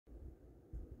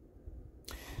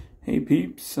Hey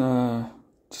peeps,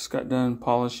 just got done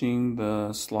polishing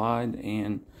the slide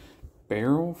and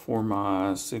barrel for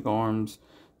my Sigarms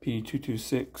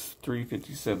P226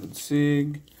 357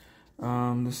 Sig.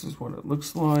 This is what it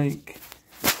looks like.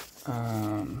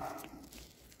 Getting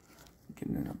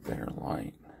in a better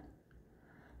light.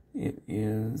 It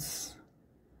is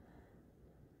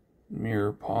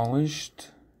mirror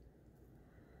polished,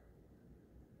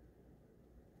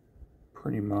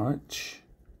 pretty much.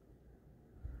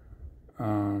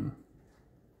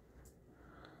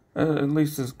 At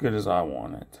least as good as I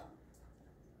want it.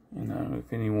 You know,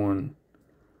 if anyone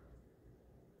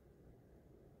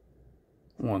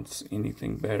wants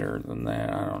anything better than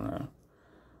that, I don't know.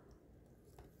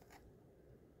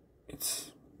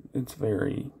 It's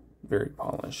very, very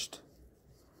polished.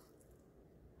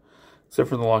 Except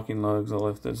for the locking lugs, I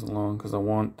left those alone because I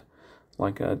want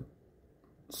like a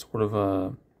sort of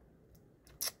a,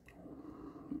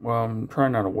 well, I'm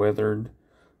trying out a weathered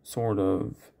sort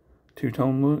of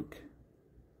two-tone look.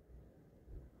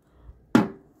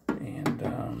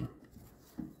 And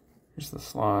here's the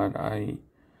slide. I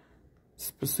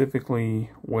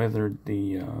specifically weathered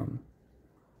the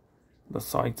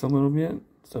sights a little bit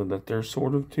so that they're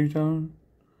sort of two-tone,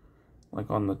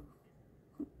 like on the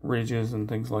ridges and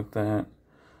things like that.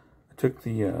 I took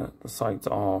the sights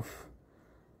off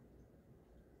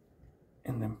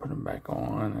and then put them back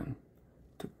on, and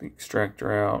took the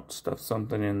extractor out, stuffed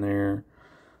something in there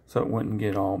so it wouldn't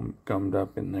get all gummed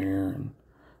up in there.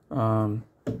 And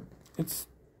it's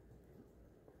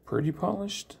pretty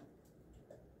polished.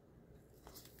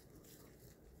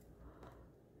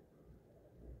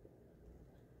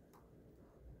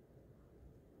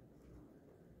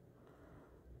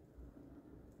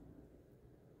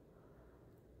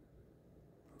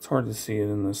 It's hard to see it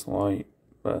in this light,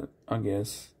 but I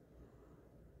guess,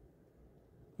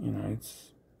 you know,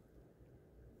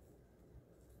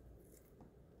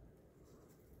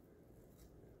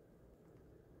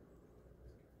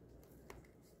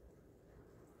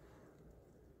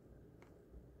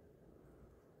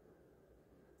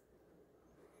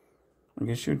 I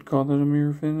guess you'd call that a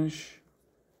mirror finish.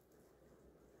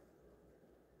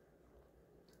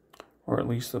 Or at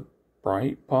least a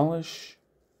bright polish.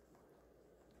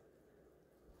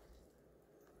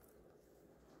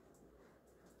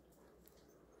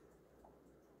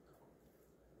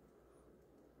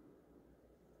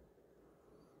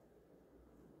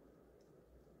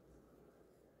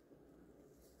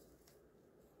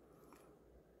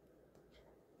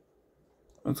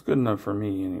 That's good enough for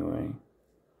me anyway.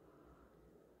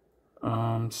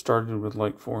 Started with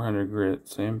like 400 grit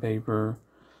sandpaper,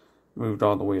 moved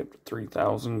all the way up to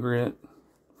 3000 grit.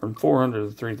 From 400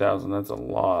 to 3000, that's a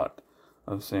lot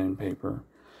of sandpaper.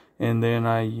 And then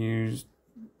I used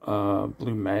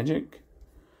Blue Magic.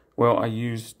 Well, I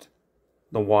used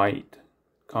the white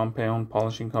compound,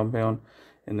 polishing compound,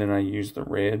 and then I used the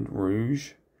red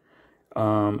rouge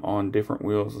on different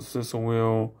wheels. The sisal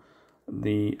wheel,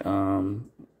 the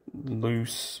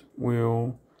loose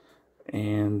wheel,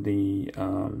 and the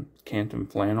Canton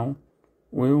flannel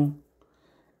wheel,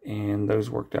 and those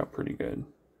worked out pretty good.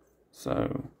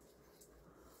 So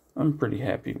I'm pretty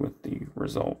happy with the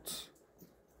results.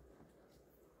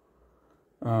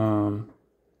 I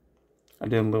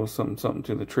did a little something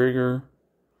to the trigger,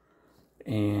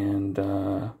 and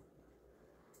I'm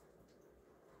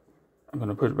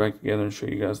gonna put it back together and show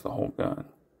you guys the whole gun.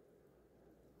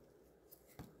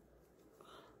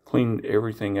 Cleaned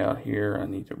everything out here. I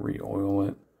need to re-oil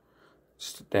it.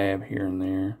 Just a dab here and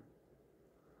there.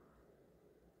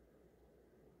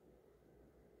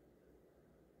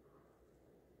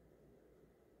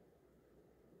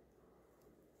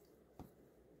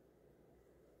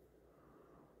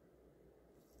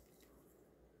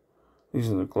 These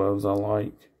are the gloves I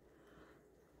like.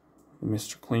 The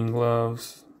Mr. Clean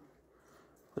gloves.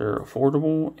 They're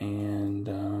affordable,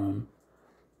 and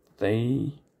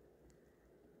they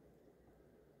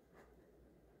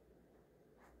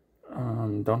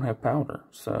don't have powder,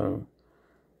 so,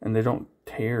 and they don't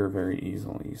tear very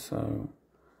easily, so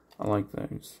I like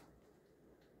those.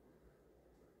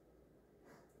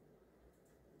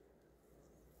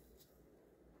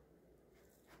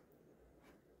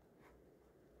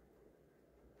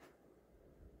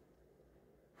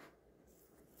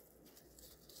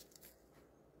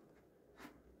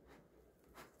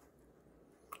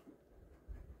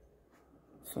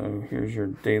 So here's your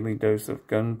daily dose of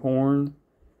gun porn.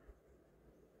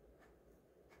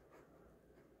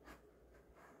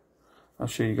 I'll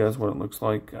show you guys what it looks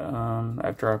like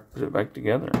after I put it back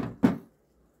together.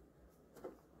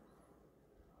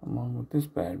 Along with this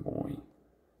bad boy.